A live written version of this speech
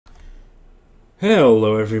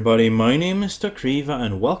Hello everybody, my name is Takriva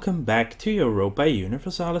and welcome back to Europa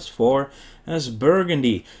Universalis 4 as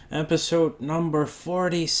Burgundy, episode number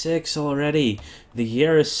 46 already. The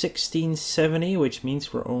year is 1670, which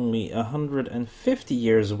means we're only 150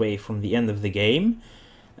 years away from the end of the game.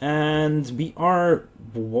 And we are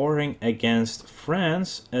warring against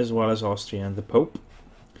France as well as Austria and the Pope.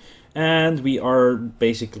 And we are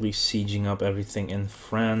basically sieging up everything in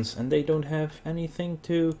France, and they don't have anything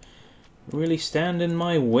to really stand in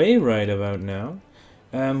my way right about now.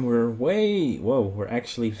 We're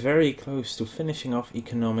actually very close to finishing off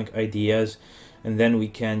economic ideas, and then we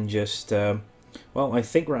can just, I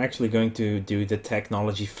think we're actually going to do the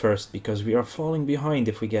technology first, because we are falling behind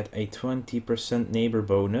if we get a 20% neighbor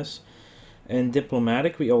bonus. In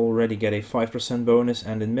diplomatic we already get a 5% bonus,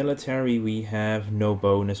 and in military we have no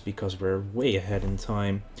bonus because we're way ahead in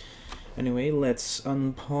time. Anyway, let's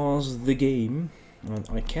unpause the game.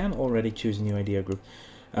 I can already choose a new idea group.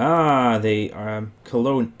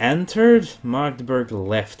 Cologne entered, Magdeburg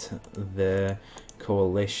left the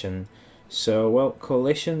coalition. So, well,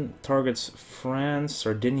 coalition targets France,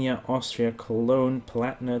 Sardinia, Austria, Cologne,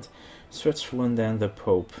 Palatinate, Switzerland and the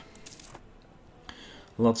Pope.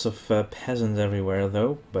 Lots of peasants everywhere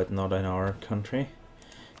though, but not in our country.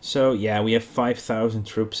 So yeah, we have 5,000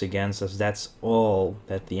 troops against us. That's all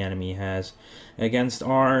that the enemy has against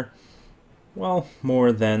our, well,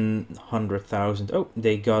 more than 100,000. Oh,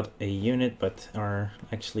 they got a unit, but are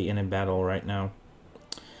actually in a battle right now.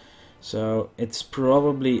 So it's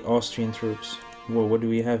probably Austrian troops. Whoa, what do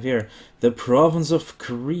we have here? The province of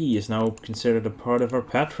Cree is now considered a part of our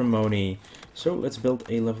patrimony. So let's build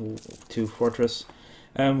a level 2 fortress.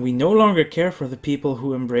 We no longer care for the people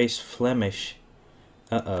who embrace Flemish.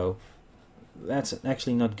 Uh-oh. That's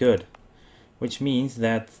actually not good. Which means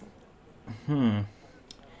that...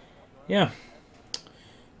 Yeah.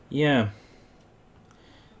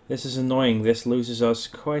 This is annoying. This loses us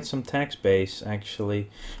quite some tax base, actually.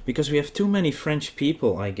 Because we have too many French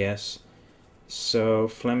people, I guess. So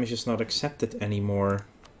Flemish is not accepted anymore.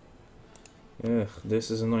 Ugh,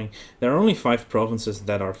 this is annoying. There are only 5 provinces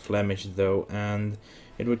that are Flemish, though, and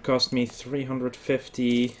it would cost me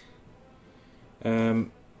 350...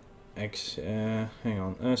 hang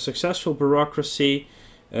on. Successful bureaucracy.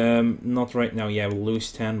 Not right now. Yeah, we'll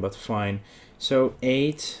lose 10, but fine. So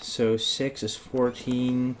 8, so 6 is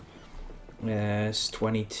 14, is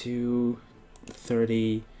 22,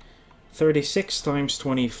 30, 36 times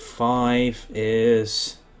 25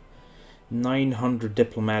 is 900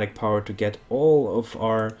 diplomatic power to get all of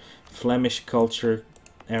our Flemish culture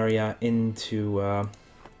area into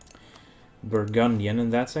Burgundian,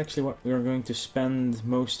 and that's actually what we're going to spend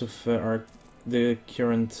most of the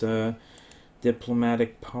current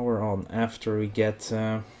diplomatic power on after we get...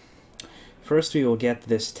 First we will get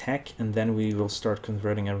this tech, and then we will start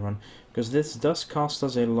converting everyone, because this does cost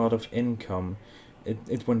us a lot of income.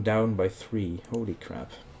 It went down by 3. Holy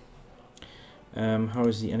crap. How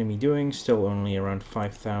is the enemy doing? Still only around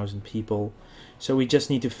 5,000 people. So we just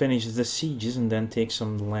need to finish the sieges and then take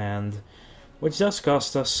some land, which does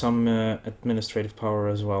cost us some administrative power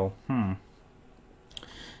as well.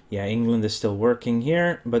 Yeah, England is still working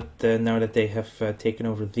here, but now that they have taken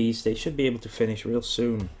over these, they should be able to finish real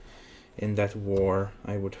soon in that war.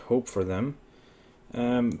 I would hope for them.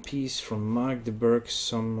 Peace from Magdeburg,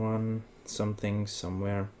 somewhere.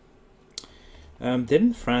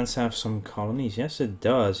 Didn't France have some colonies? Yes, it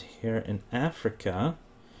does, here in Africa.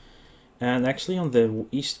 And actually on the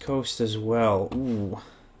east coast as well. Ooh.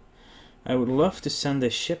 I would love to send a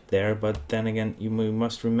ship there, but then again, we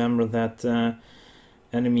must remember that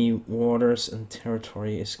enemy waters and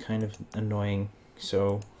territory is kind of annoying.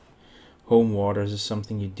 So home waters is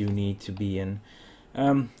something you do need to be in.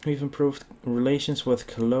 We've improved relations with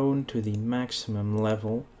Cologne to the maximum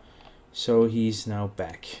level, so he's now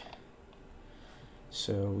back.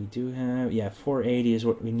 So we do have, yeah, 480 is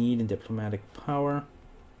what we need in diplomatic power.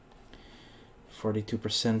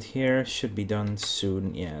 42% here, should be done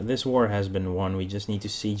soon. Yeah, this war has been won. We just need to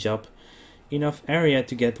siege up enough area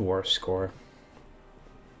to get war score.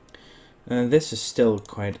 This is still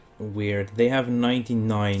quite weird. They have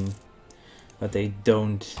 99, but they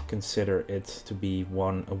don't consider it to be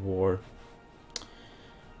won a war.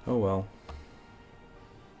 Oh well.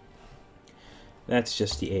 That's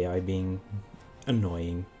just the AI being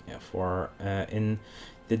annoying. Yeah, for in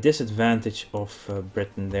the disadvantage of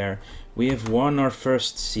Britain there. We have won our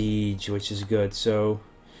first siege, which is good. So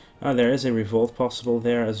there is a revolt possible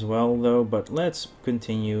there as well, though, but let's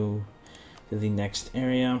continue to the next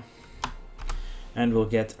area. And we'll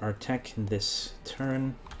get our tech in this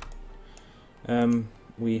turn.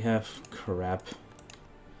 We have crap.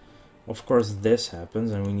 Of course this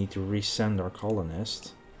happens and we need to resend our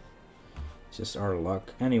colonist. Just our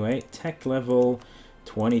luck. Anyway, tech level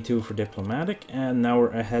 22 for diplomatic, and now we're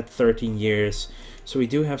ahead 13 years. So we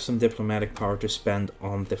do have some diplomatic power to spend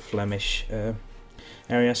on the Flemish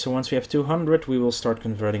area. So once we have 200, we will start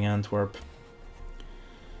converting Antwerp.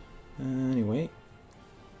 Anyway.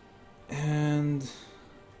 And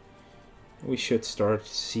we should start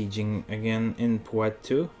sieging again in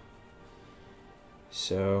Poitou.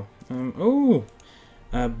 So,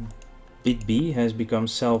 Bit B has become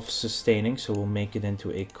self-sustaining, so we'll make it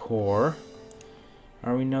into a core.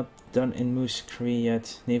 Are we not done in Muscri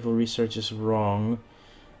yet? Naval research is wrong.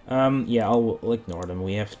 Yeah, I'll ignore them.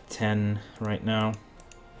 We have 10 right now.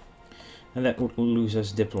 And that would lose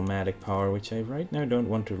us diplomatic power, which I right now don't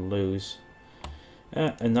want to lose.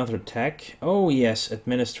 Another tech. Oh yes,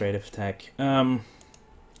 administrative tech.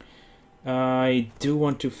 I do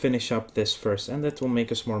want to finish up this first, and that will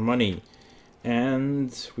make us more money.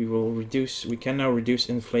 And we can now reduce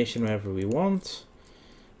inflation wherever we want.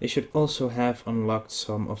 They should also have unlocked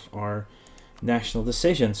some of our national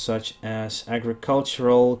decisions, such as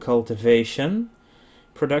agricultural cultivation,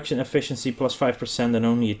 production efficiency plus 5% and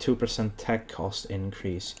only a 2% tech cost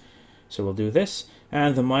increase. So we'll do this.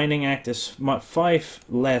 And the Mining Act is 5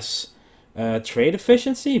 less trade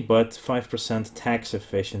efficiency, but 5% tax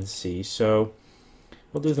efficiency. So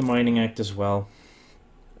we'll do the Mining Act as well.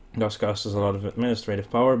 It does cost us a lot of administrative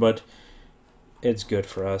power, but it's good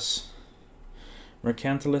for us.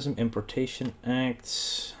 Mercantilism, Importation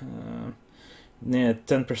Act, yeah,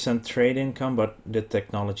 10% trade income, but the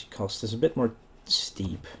technology cost is a bit more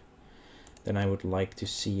steep than I would like to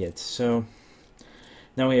see it. So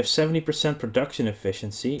now we have 70% production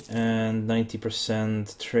efficiency and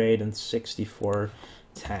 90% trade and 64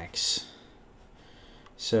 tax.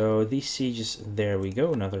 So these sieges, there we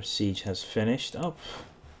go, another siege has finished up.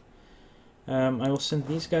 I will send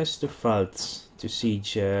these guys to Pfalz to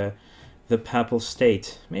siege the Papal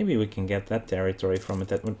State. Maybe we can get that territory from it.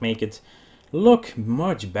 That would make it look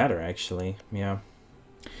much better, actually. Yeah.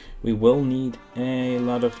 We will need a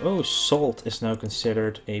lot of... Oh, salt is now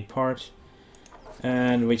considered a part.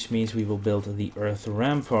 And which means we will build the Earth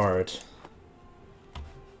Rampart.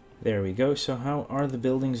 There we go. So how are the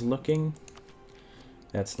buildings looking?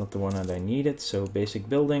 That's not the one that I needed. So basic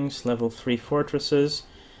buildings, level 3 fortresses.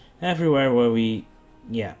 Everywhere where we...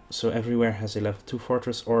 Yeah, so everywhere has a level 2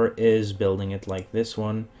 fortress or is building it like this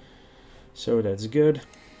one. So that's good.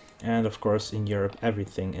 And of course in Europe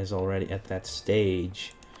everything is already at that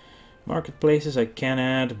stage. Marketplaces I can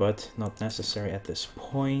add, but not necessary at this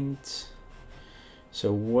point.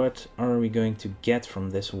 So what are we going to get from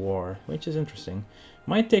this war? Which is interesting.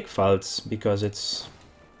 Might take Pfalz because it's...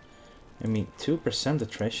 I mean, 2%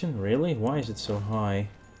 attrition? Really? Why is it so high?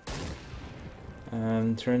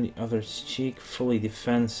 And turn the other cheek, fully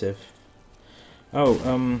defensive.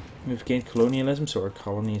 Oh, we've gained colonialism, so our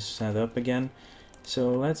colony is set up again. So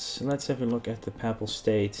let's have a look at the Papal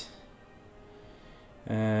State.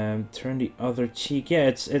 Turn the other cheek. Yeah,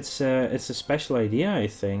 it's a special idea, I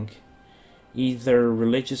think. Either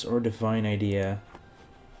religious or divine idea.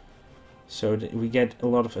 So we get a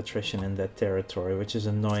lot of attrition in that territory, which is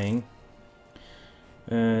annoying.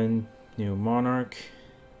 And new monarch.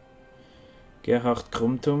 Gerhard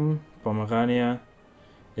Krumtum, Pomerania.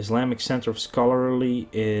 Islamic Center of Scholarly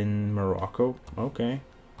in Morocco. Okay.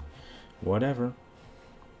 Whatever.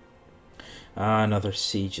 Another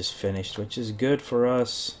siege is finished, which is good for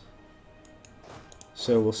us.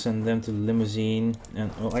 So we'll send them to Limousine.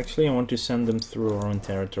 And well, actually I want to send them through our own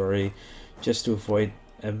territory. Just to avoid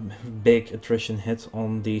a big attrition hit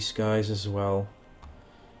on these guys as well.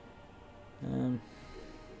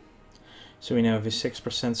 So we now have a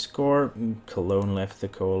 6% score. Cologne left the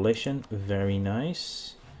coalition. Very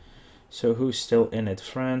nice. So who's still in it?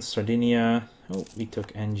 France, Sardinia. Oh, we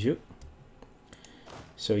took Anjou.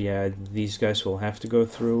 So yeah, these guys will have to go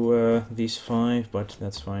through these 5, but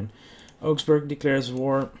that's fine. Augsburg declares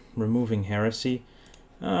war, removing heresy.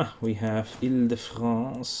 We have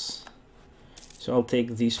Ile-de-France. So I'll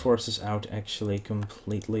take these forces out actually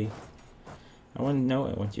completely. I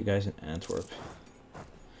want you guys in Antwerp.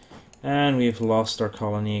 And we've lost our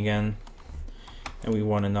colony again. And we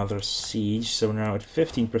won another siege, so now at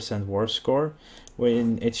 15% war score.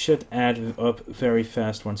 When it should add up very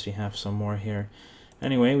fast once we have some more here.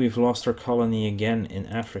 Anyway, we've lost our colony again in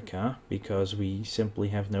Africa, because we simply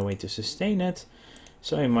have no way to sustain it.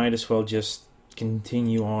 So I might as well just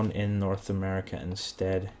continue on in North America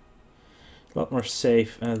instead. A lot more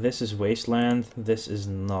safe. This is wasteland, this is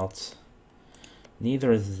not.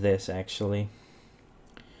 Neither is this, actually.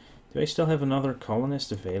 Do I still have another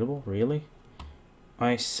colonist available? Really?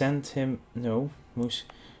 I sent him... No, Moose...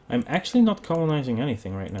 I'm actually not colonizing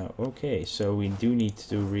anything right now. Okay, so we do need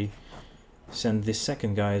to send this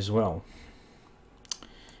second guy as well.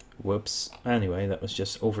 Whoops. Anyway, that was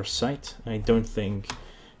just oversight. I don't think...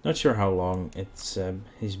 Not sure how long it's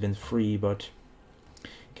he's been free, but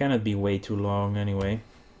cannot be way too long anyway.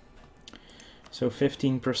 So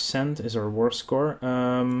 15% is our war score.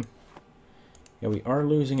 Yeah, we are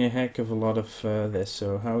losing a heck of a lot of this.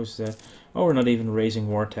 So how's the... Oh, we're not even raising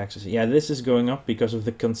war taxes. Yeah, this is going up because of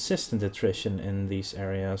the consistent attrition in these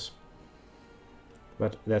areas.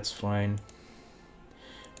 But that's fine.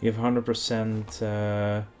 We have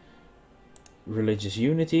 100% religious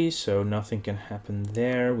unity, so nothing can happen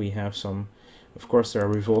there. We have some... Of course, there are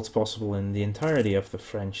revolts possible in the entirety of the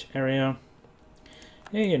French area.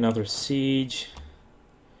 Hey, another siege.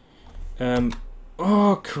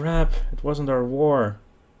 Oh, crap. It wasn't our war.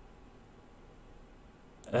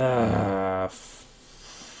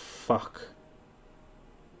 Fuck.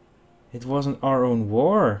 It wasn't our own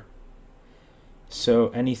war. So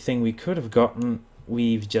anything we could have gotten,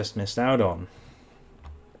 we've just missed out on.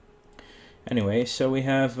 Anyway, so we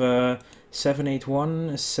have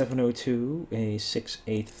 781, a 702, a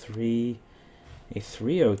 683, a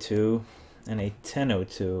 302, and a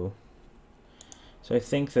 1002. So I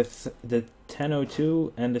think that the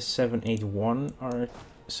 1002 and the 781 are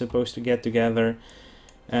supposed to get together,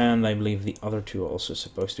 and I believe the other two are also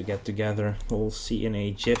supposed to get together. We'll see in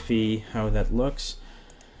a jiffy how that looks.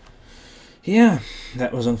 Yeah,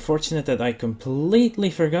 that was unfortunate that I completely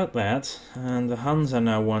forgot that, and the Huns are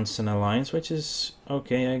now once an alliance, which is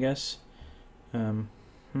okay, I guess.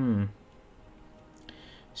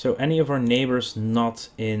 So any of our neighbors not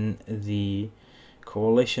in the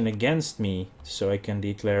coalition against me, so I can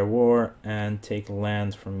declare war and take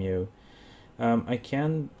land from you. I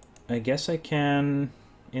guess I can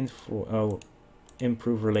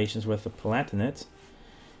improve relations with the Palatinate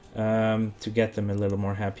to get them a little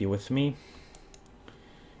more happy with me.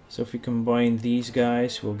 So if we combine these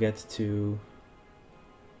guys, we'll get to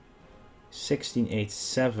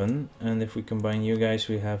 1687, and if we combine you guys,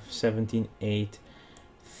 we have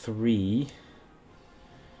 1783.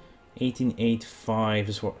 1885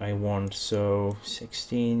 is what I want, so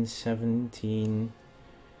 16, 17.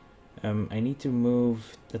 I need to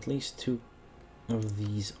move at least 2 of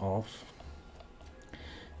these off.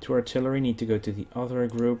 2 artillery need to go to the other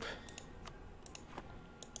group.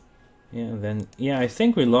 Yeah, then, yeah, I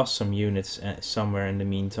think we lost some units somewhere in the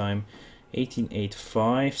meantime.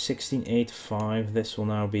 1885, 1685, this will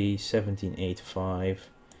now be 1785.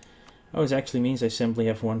 Oh, it actually means I simply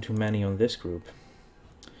have 1 too many on this group.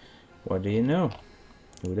 What do you know?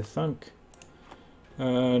 Who'd have thunk?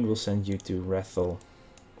 And we'll send you to Rethel.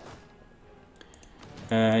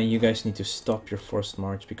 You guys need to stop your forced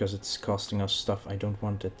march because it's costing us stuff I don't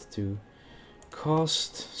want it to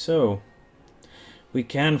cost. So, we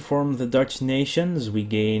can form the Dutch nations. We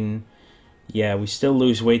gain... Yeah, we still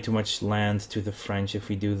lose way too much land to the French if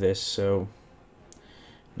we do this, so...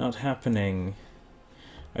 Not happening.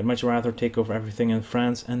 I'd much rather take over everything in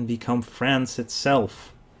France and become France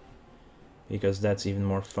itself. Because that's even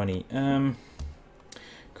more funny.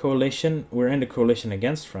 Coalition. We're in the coalition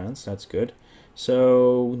against France. That's good.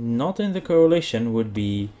 So, not in the coalition would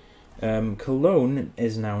be... Cologne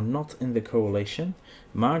is now not in the coalition.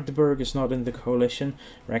 Magdeburg is not in the coalition.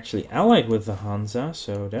 We're actually allied with the Hansa,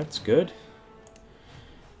 so that's good.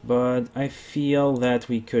 But I feel that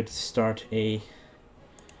we could start a...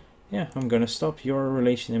 Yeah, I'm gonna stop your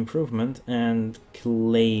relation improvement and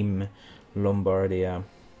claim Lombardia.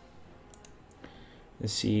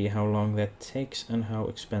 Let's see how long that takes and how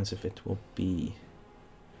expensive it will be.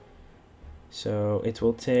 So it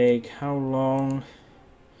will take how long?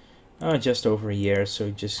 Just over a year, so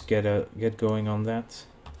just get going on that.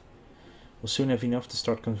 We'll soon have enough to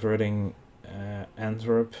start converting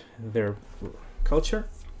Antwerp, their culture.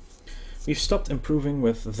 We've stopped improving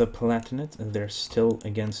with the Palatinate, and they're still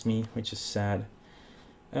against me, which is sad.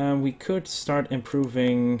 We could start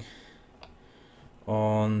improving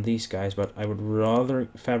on these guys, but I would rather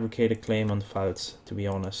fabricate a claim on Pfalz, to be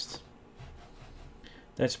honest.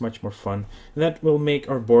 That's much more fun. That will make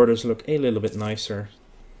our borders look a little bit nicer.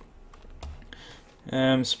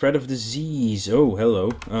 Spread of disease. Oh,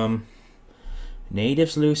 hello.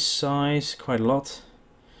 Natives lose size quite a lot.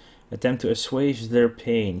 Attempt to assuage their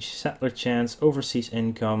pain. Settler chance, overseas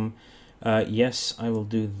income. Yes, I will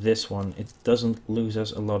do this one. It doesn't lose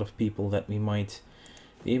us a lot of people that we might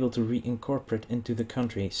be able to reincorporate into the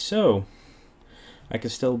country. So, I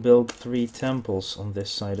can still build 3 temples on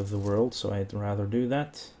this side of the world, so I'd rather do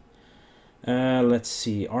that. Let's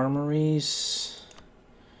see, armories.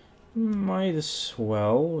 Might as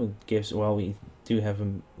well. It gives, well, we do have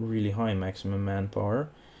a really high maximum manpower.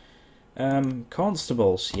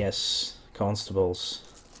 Constables, yes, constables.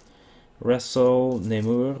 Wrestle,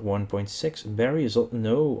 Namur, 1.6. Barry is,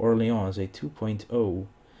 no, Orleans is a 2.0.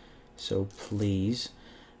 So please.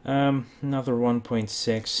 Another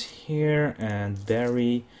 1.6 here, and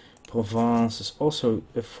Barry. Provence is also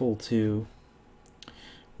a full 2.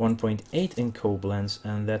 1.8 in Koblenz,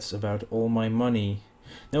 and that's about all my money.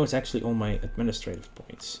 No, it's actually all my administrative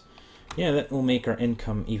points. Yeah, that will make our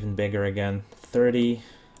income even bigger again. 30.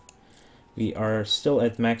 We are still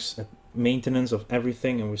at max at maintenance of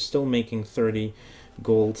everything, and we're still making 30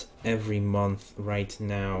 gold every month right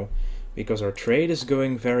now because our trade is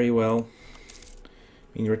going very well.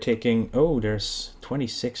 I mean, we're taking, oh, there's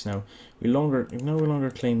 26 now. We no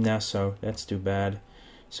longer claim Nassau. That's too bad.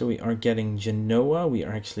 So we are getting Genoa. We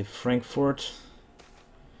are actually Frankfurt.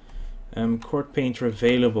 Court painter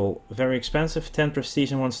available. Very expensive. 10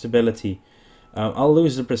 prestige and 1 stability. I'll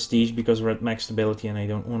lose the prestige because we're at max stability, and I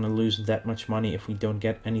don't want to lose that much money if we don't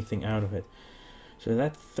get anything out of it. So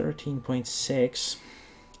that 13.6.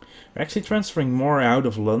 We're actually transferring more out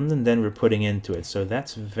of London than we're putting into it. So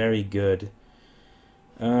that's very good.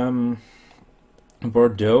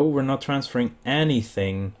 Bordeaux, we're not transferring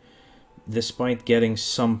anything despite getting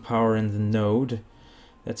some power in the node.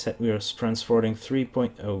 That's it, we are transporting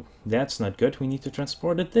 3.0. That's not good, we need to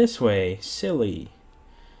transport it this way. Silly.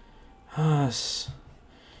 Yeah,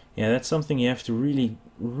 that's something you have to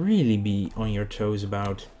really be on your toes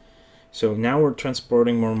about. So now we're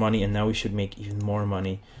transporting more money, and now we should make even more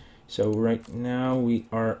money. So right now we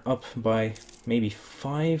are up by maybe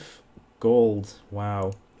 5 gold.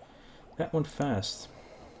 Wow. That went fast.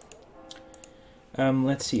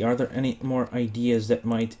 Let's see, are there any more ideas that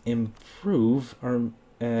might improve our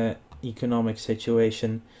economic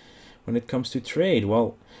situation when it comes to trade?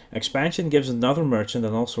 Well, expansion gives another merchant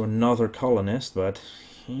and also another colonist, but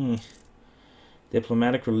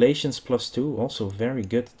diplomatic relations +2, also very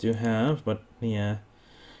good to have, but yeah,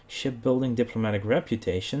 shipbuilding, diplomatic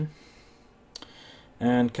reputation,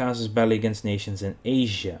 and casus belli against nations in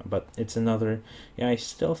Asia, but it's another, yeah, I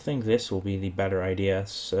still think this will be the better idea,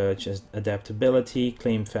 such as adaptability,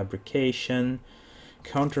 claim fabrication,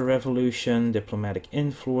 counter-revolution, diplomatic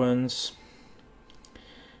influence,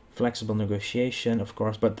 flexible negotiation, of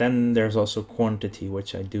course, but then there's also quantity,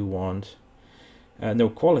 which I do want. No,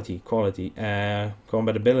 quality.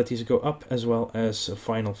 Combat abilities go up, as well as a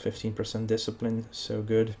final 15% discipline, so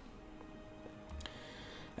good.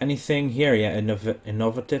 Anything here? Yeah,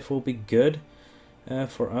 innovative will be good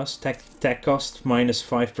for us. Tech cost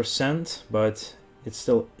 -5%, but it's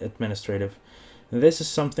still administrative. This is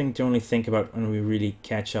something to only think about when we really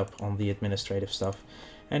catch up on the administrative stuff.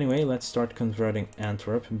 Anyway, let's start converting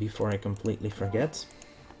Antwerp before I completely forget.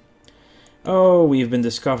 Oh, we've been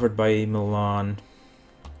discovered by Milan.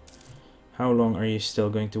 How long are you still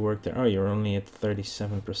going to work there? Oh, you're only at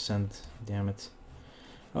 37%. Damn it.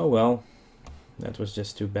 Oh well. That was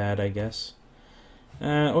just too bad, I guess.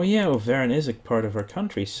 Oh yeah, Auvergne is a part of our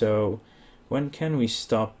country, so when can we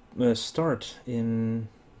start in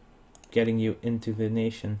getting you into the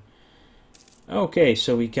nation? Okay,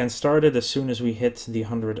 so we can start it as soon as we hit the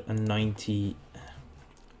 190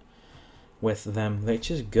 with them, which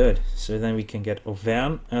is good. So then we can get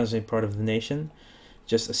Auvergne as a part of the nation.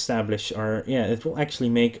 Just establish our, yeah, it will actually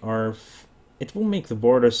make our, it will make the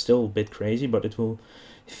border still a bit crazy, but it will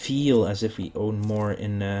feel as if we own more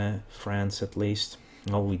in France at least.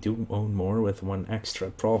 Well, we do own more with one extra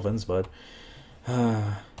province, but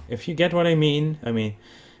if you get what I mean, we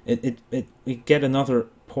get another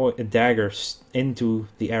dagger into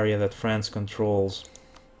the area that France controls.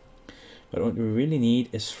 But what we really need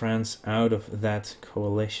is France out of that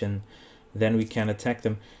coalition. Then we can attack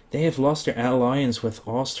them. They have lost their alliance with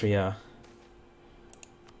Austria.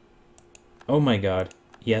 Oh my god.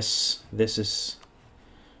 Yes, this is...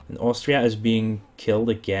 And Austria is being killed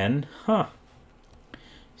again? Huh.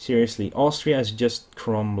 Seriously, Austria is just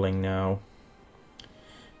crumbling now.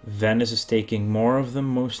 Venice is taking more of them,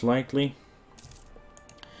 most likely.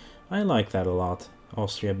 I like that a lot.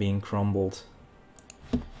 Austria being crumbled.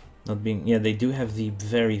 Not being... Yeah, they do have the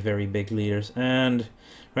very, very big leaders. And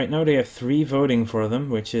right now they have 3 voting for them,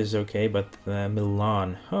 which is okay, but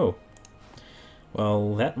Milan. Oh.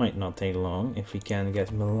 Well, that might not take long if we can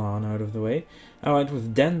get Milan out of the way. Allied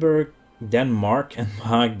with Denmark and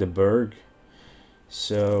Magdeburg.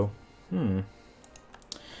 So,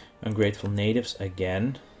 ungrateful natives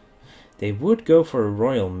again. They would go for a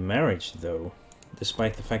royal marriage, though.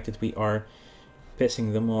 Despite the fact that we are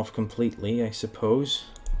pissing them off completely, I suppose.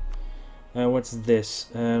 What's this?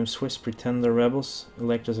 Swiss pretender rebels.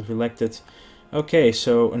 Electors have elected. Okay,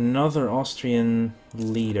 so another Austrian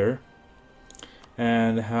leader.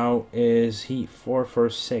 And how is he?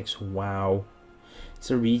 446. Wow. It's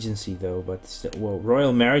a regency though, but still. Whoa.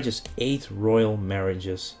 Royal marriages. 8 royal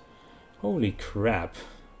marriages. Holy crap.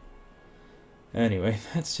 Anyway,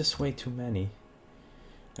 that's just way too many.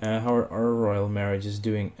 How are our royal marriages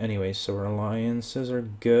doing? Anyway, so our alliances are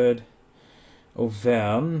good.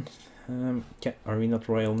 Auvergne. Are we not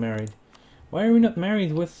royal married? Why are we not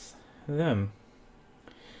married with them?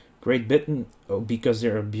 Great Britain, because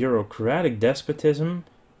they're a bureaucratic despotism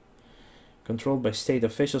controlled by state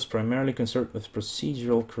officials primarily concerned with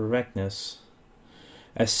procedural correctness.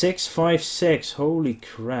 A 656, holy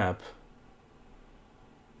crap.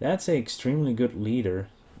 That's an extremely good leader,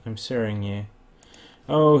 I'm saying you.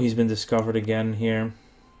 Oh, he's been discovered again here.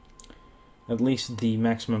 At least the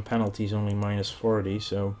maximum penalty is only -40,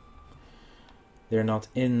 so they're not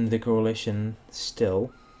in the coalition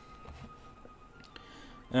still.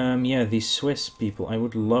 Yeah, these Swiss people, I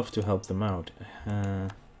would love to help them out.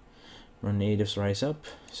 Our natives rise up,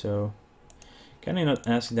 so can I not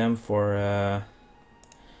ask them for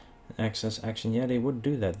access action? Yeah, they would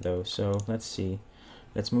do that though, so let's see.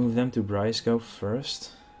 Let's move them to Breisgau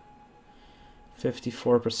first.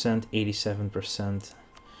 54%, 87%.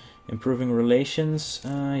 Improving relations,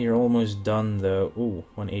 you're almost done though. Ooh,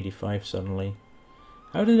 185 suddenly.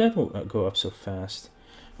 How did that go up so fast?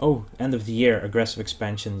 Oh, end of the year, aggressive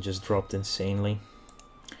expansion just dropped insanely.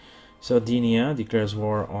 Sardinia declares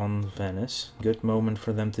war on Venice. Good moment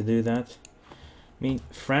for them to do that. I mean,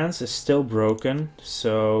 France is still broken,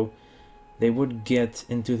 so they would get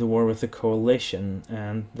into the war with the coalition,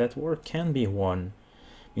 and that war can be won.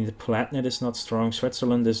 I mean, the Palatinate is not strong,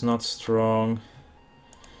 Switzerland is not strong,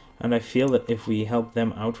 and I feel that if we help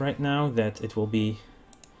them out right now, that it will be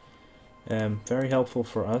very helpful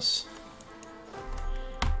for us.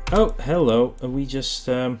 Oh, hello. We just...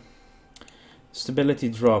 stability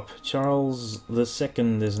drop. Charles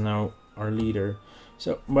II is now our leader.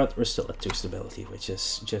 So, but we're still at 2 stability, which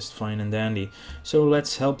is just fine and dandy. So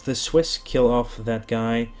let's help the Swiss kill off that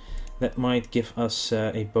guy. That might give us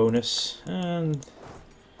a bonus and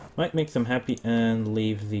might make them happy and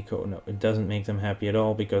leave the no, it doesn't make them happy at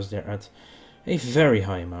all because they're at a very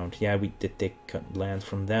high amount. Yeah, we did take land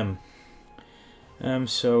from them.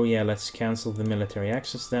 So yeah, let's cancel the military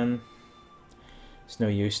access then. It's no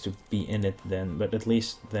use to be in it then, but at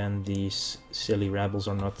least then these silly rebels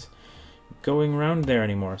are not going around there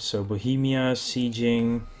anymore. So Bohemia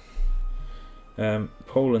sieging.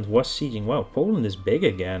 Poland was sieging. Wow, Poland is big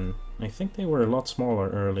again. I think they were a lot smaller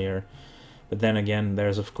earlier. But then again,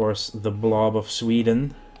 there's of course the blob of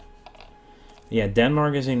Sweden. Yeah,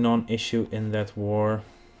 Denmark is a non-issue in that war.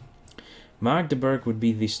 Magdeburg would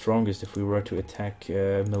be the strongest if we were to attack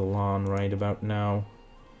Milan right about now.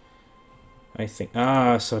 I think...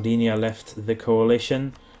 Ah, Sardinia left the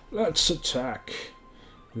coalition. Let's attack.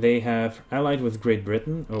 They have allied with Great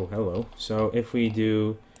Britain. Oh, hello. So if we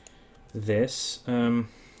do this,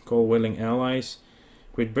 call willing allies.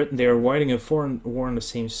 Great Britain, they are fighting a foreign war on the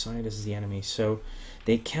same side as the enemy. So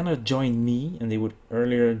they cannot join me, and they would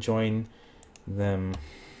earlier join them.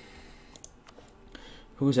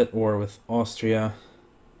 Who's at war with Austria,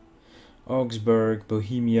 Augsburg,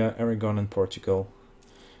 Bohemia, Aragon, and Portugal?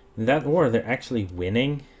 In that war, they're actually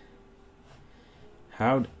winning.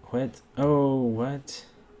 How? What? Oh, what?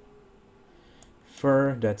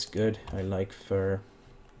 Fur, that's good. I like fur.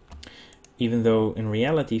 Even though in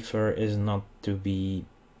reality, fur is not to be...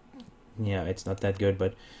 Yeah, it's not that good,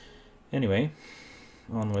 but anyway,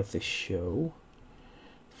 on with the show.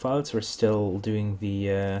 Pfalz were still doing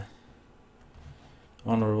the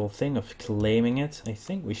honorable thing of claiming it. I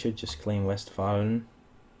think we should just claim Westphalen.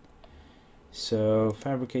 So,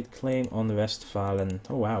 fabricate claim on Westphalen.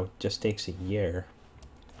 Oh wow, it just takes a year.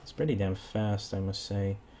 It's pretty damn fast, I must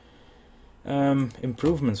say.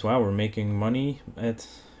 Improvements, wow, we're making money at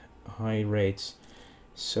high rates.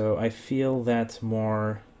 So I feel that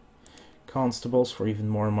more constables for even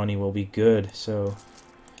more money will be good. So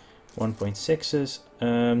 1.6s,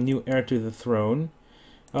 new heir to the throne.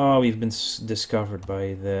 Oh, we've been discovered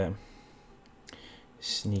by the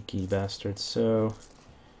sneaky bastards. So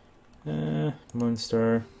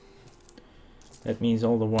Munster. That means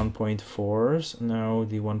all the 1.4s. Now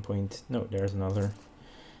the 1. No, there's another.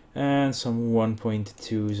 And some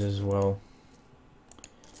 1.2s as well.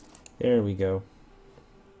 There we go.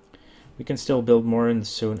 We can still build more in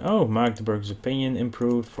soon. Oh, Magdeburg's opinion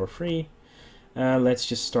improved for free. Let's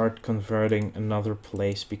just start converting another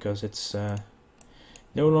place because it's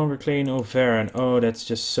No longer claim Auvergne. Oh, that's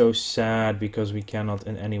just so sad because we cannot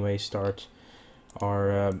in any way start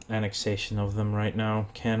our annexation of them right now,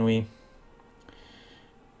 can we?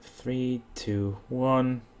 3, 2,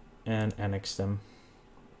 1, and annex them.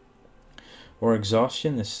 War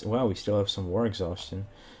exhaustion is... Wow, we still have some war exhaustion.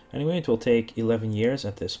 Anyway, it will take 11 years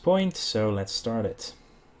at this point, so let's start it.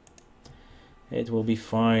 It will be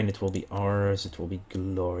fine, it will be ours, it will be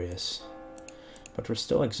glorious. But we're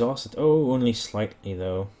still exhausted. Oh, only slightly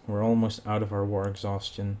though. We're almost out of our war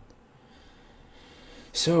exhaustion.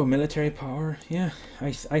 So, military power, yeah.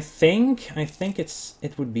 I think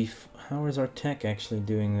it would be... How is our tech actually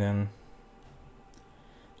doing then?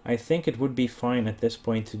 I think it would be fine at this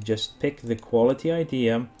point to just pick the quality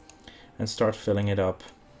idea and start filling it up.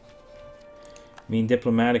 I mean,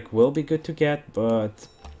 diplomatic will be good to get, but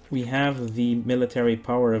we have the military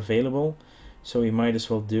power available, so we might as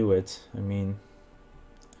well do it. I mean...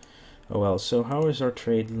 Oh well, so how is our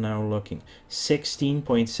trade now looking?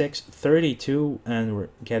 16.6, 32, and we're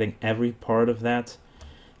getting every part of that.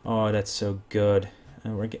 Oh, that's so good.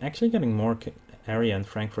 And we're actually getting more area in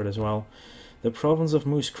Frankfurt as well. The province of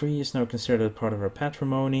Muscree is now considered a part of our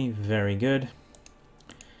patrimony. Very good.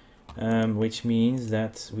 Which means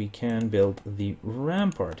that we can build the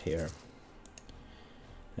rampart here.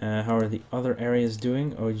 How are the other areas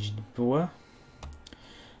doing? Ojibwa.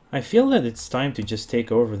 I feel that it's time to just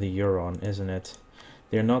take over the Huron, isn't it?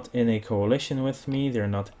 They're not in a coalition with me. They're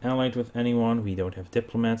not allied with anyone. We don't have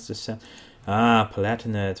diplomats to send. Ah,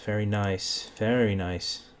 Palatinate. Very nice. Very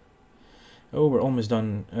nice. Oh, we're almost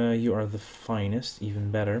done. You are the finest.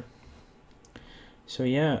 Even better. So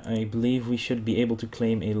yeah, I believe we should be able to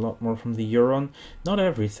claim a lot more from the Huron. Not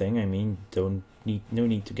everything. I mean, no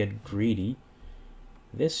need to get greedy.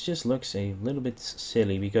 This just looks a little bit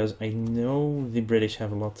silly because I know the British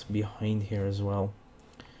have a lot behind here as well.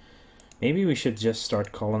 Maybe we should just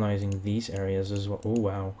start colonizing these areas as well. Oh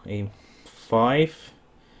wow, a 5.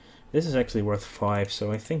 This is actually worth 5,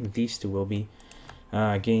 so I think these two will be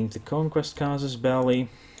gained the conquest casus belli.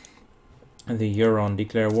 And the Huron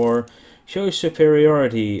declare war. Shows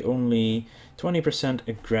superiority, only 20%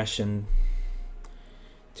 aggression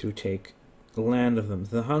to take land of them.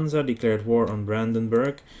 The Hansa declared war on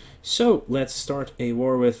Brandenburg. So let's start a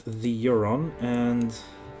war with the Huron, and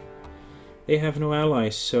they have no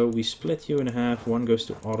allies, so we split you in half. One goes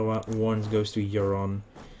to Ottawa, one goes to Huron,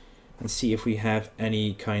 and see if we have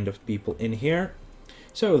any kind of people in here.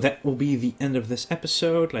 So that will be the end of this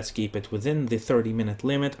episode. Let's keep it within the 30-minute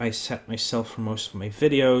limit I set myself for most of my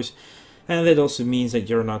videos, and that also means that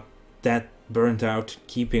you're not that burnt out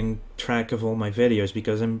keeping track of all my videos,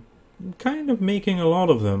 because I'm kind of making a lot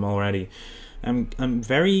of them already. I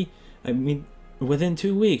mean, within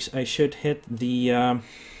 2 weeks I should hit the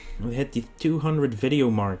 200 video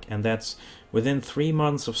mark, and that's within 3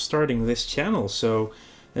 months of starting this channel, so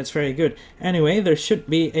that's very good. Anyway, there should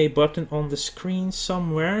be a button on the screen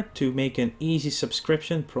somewhere to make an easy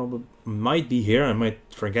subscription. Probably might be here. I might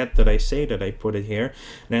forget that I say that I put it here,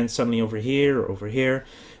 then suddenly over here, over here.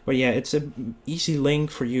 But yeah, it's an easy link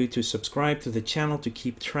for you to subscribe to the channel to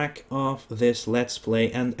keep track of this Let's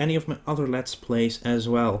Play and any of my other Let's Plays as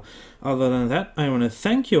well. Other than that, I want to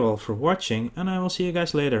thank you all for watching, and I will see you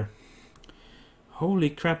guys later. Holy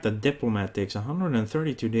crap, that diplomat takes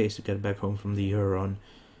 132 days to get back home from the Huron.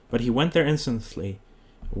 But he went there instantly.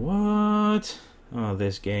 What? Oh,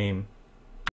 this game.